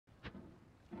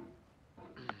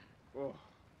Oh.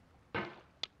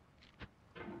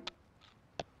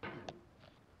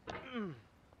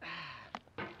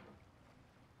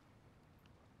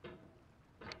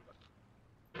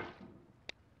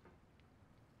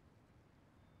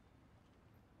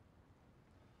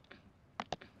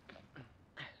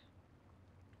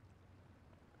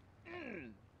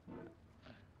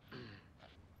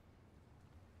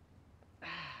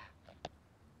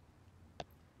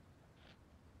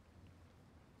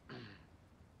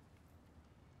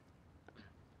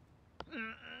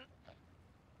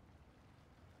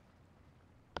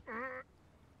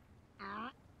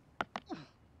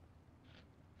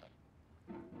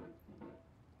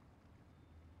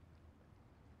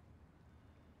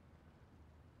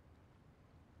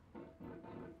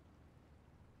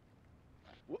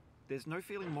 There's no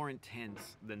feeling more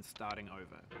intense than starting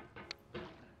over.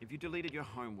 If you deleted your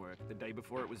homework the day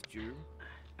before it was due,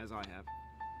 as I have,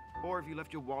 or if you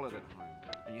left your wallet at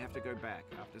home and you have to go back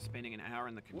after spending an hour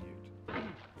in the commute.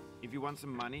 If you won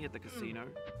some money at the casino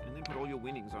and then put all your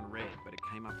winnings on red but it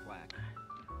came up black.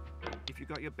 If you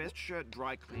got your best shirt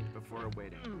dry cleaned before a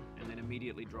wedding and then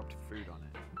immediately dropped food on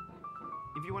it.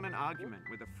 If you won an argument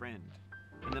with a friend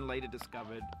and then later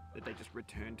discovered that they just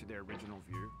returned to their original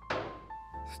view.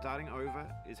 Starting over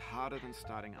is harder than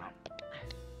starting up.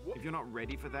 If you're not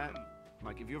ready for that,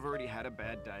 like if you've already had a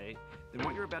bad day, then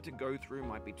what you're about to go through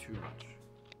might be too much.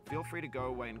 Feel free to go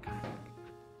away and come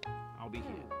back. I'll be here.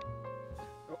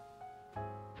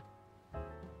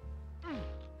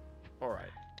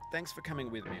 Alright, thanks for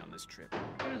coming with me on this trip.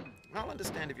 I'll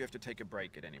understand if you have to take a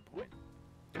break at any point.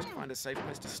 Just find a safe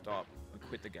place to stop and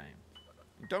quit the game.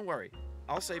 And don't worry,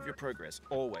 I'll save your progress,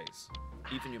 always,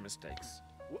 even your mistakes.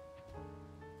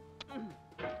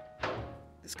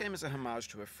 This game is a homage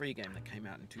to a free game that came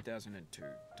out in 2002,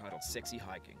 titled Sexy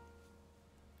Hiking.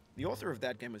 The author of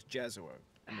that game was Jazuo,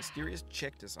 a mysterious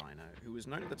Czech designer who was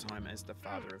known at the time as the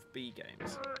father of B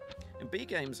games. And B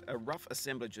games are rough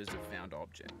assemblages of found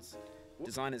objects.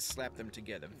 Designers slap them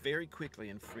together very quickly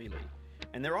and freely,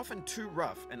 and they're often too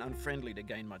rough and unfriendly to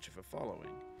gain much of a following.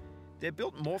 They're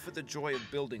built more for the joy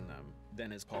of building them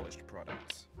than as polished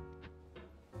products.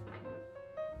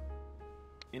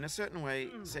 In a certain way,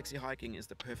 Sexy Hiking is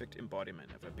the perfect embodiment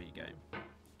of a B game.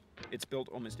 It's built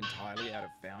almost entirely out of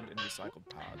found and recycled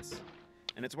parts,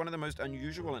 and it's one of the most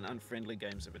unusual and unfriendly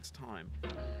games of its time.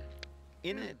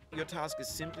 In it, your task is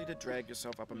simply to drag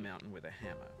yourself up a mountain with a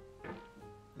hammer.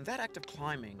 And that act of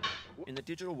climbing, in the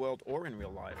digital world or in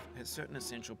real life, has certain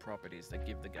essential properties that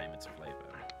give the game its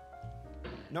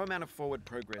flavor. No amount of forward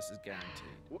progress is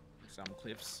guaranteed. Some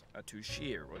cliffs are too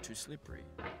sheer or too slippery.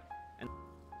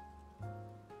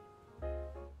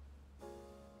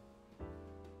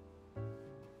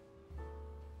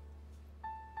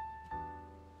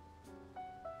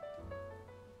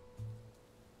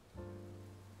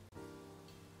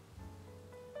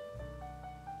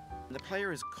 The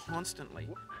player is constantly,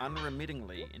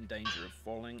 unremittingly in danger of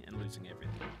falling and losing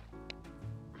everything.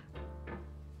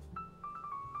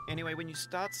 Anyway, when you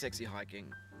start Sexy Hiking,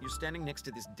 you're standing next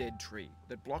to this dead tree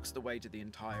that blocks the way to the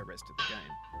entire rest of the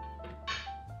game.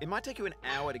 It might take you an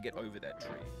hour to get over that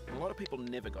tree, and a lot of people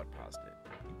never got past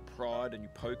it. You prod and you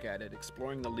poke at it,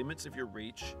 exploring the limits of your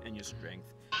reach and your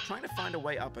strength, trying to find a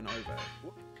way up and over.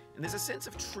 And there's a sense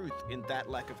of truth in that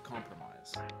lack of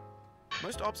compromise.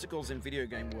 Most obstacles in video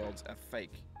game worlds are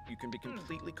fake. You can be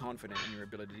completely confident in your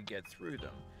ability to get through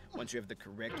them once you have the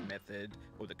correct method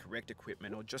or the correct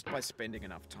equipment or just by spending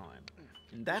enough time.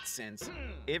 In that sense,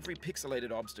 every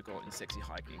pixelated obstacle in Sexy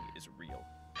Hiking is real.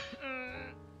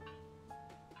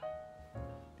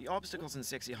 The obstacles in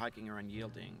Sexy Hiking are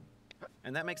unyielding,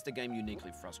 and that makes the game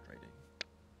uniquely frustrating.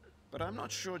 But I'm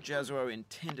not sure Jazuo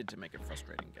intended to make a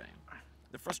frustrating game.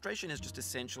 The frustration is just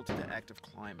essential to the act of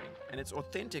climbing, and it's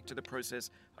authentic to the process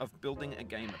of building a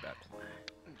game about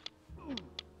climbing.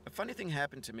 A funny thing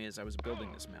happened to me as I was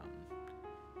building this mountain.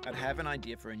 I'd have an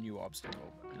idea for a new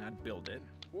obstacle, and I'd build it,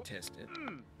 test it,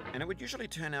 and it would usually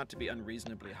turn out to be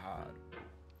unreasonably hard.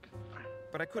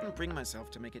 But I couldn't bring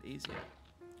myself to make it easier.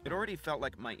 It already felt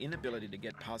like my inability to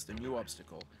get past the new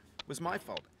obstacle was my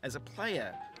fault as a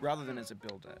player rather than as a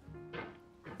builder.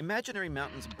 Imaginary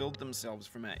mountains build themselves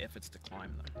from our efforts to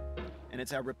climb them, and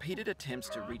it's our repeated attempts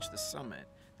to reach the summit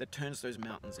that turns those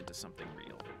mountains into something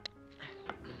real.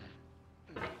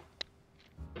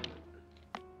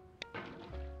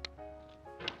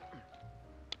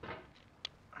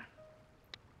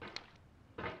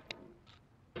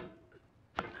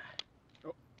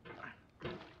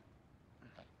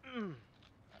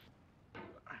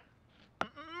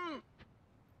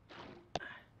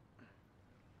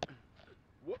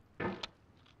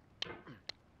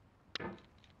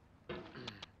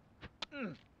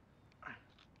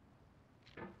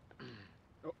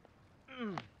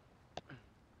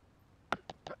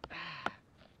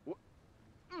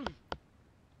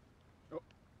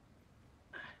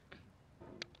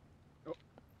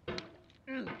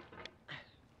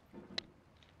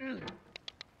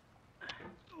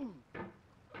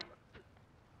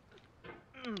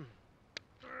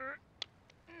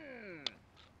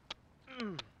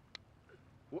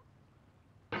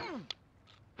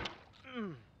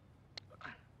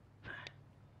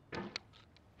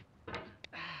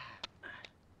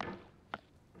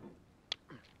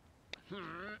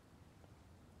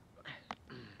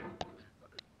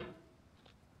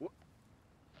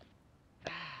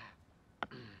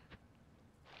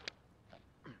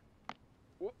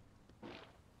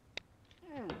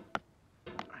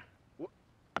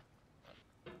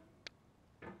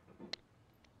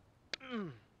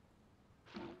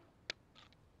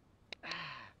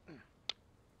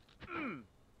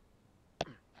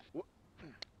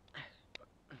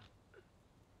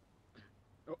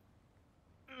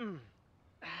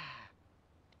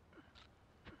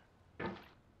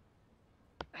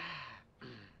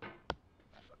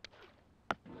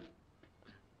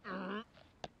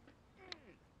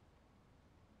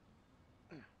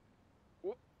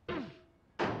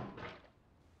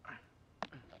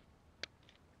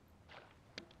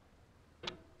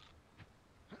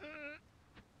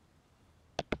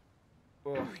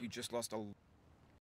 Oh, you just lost a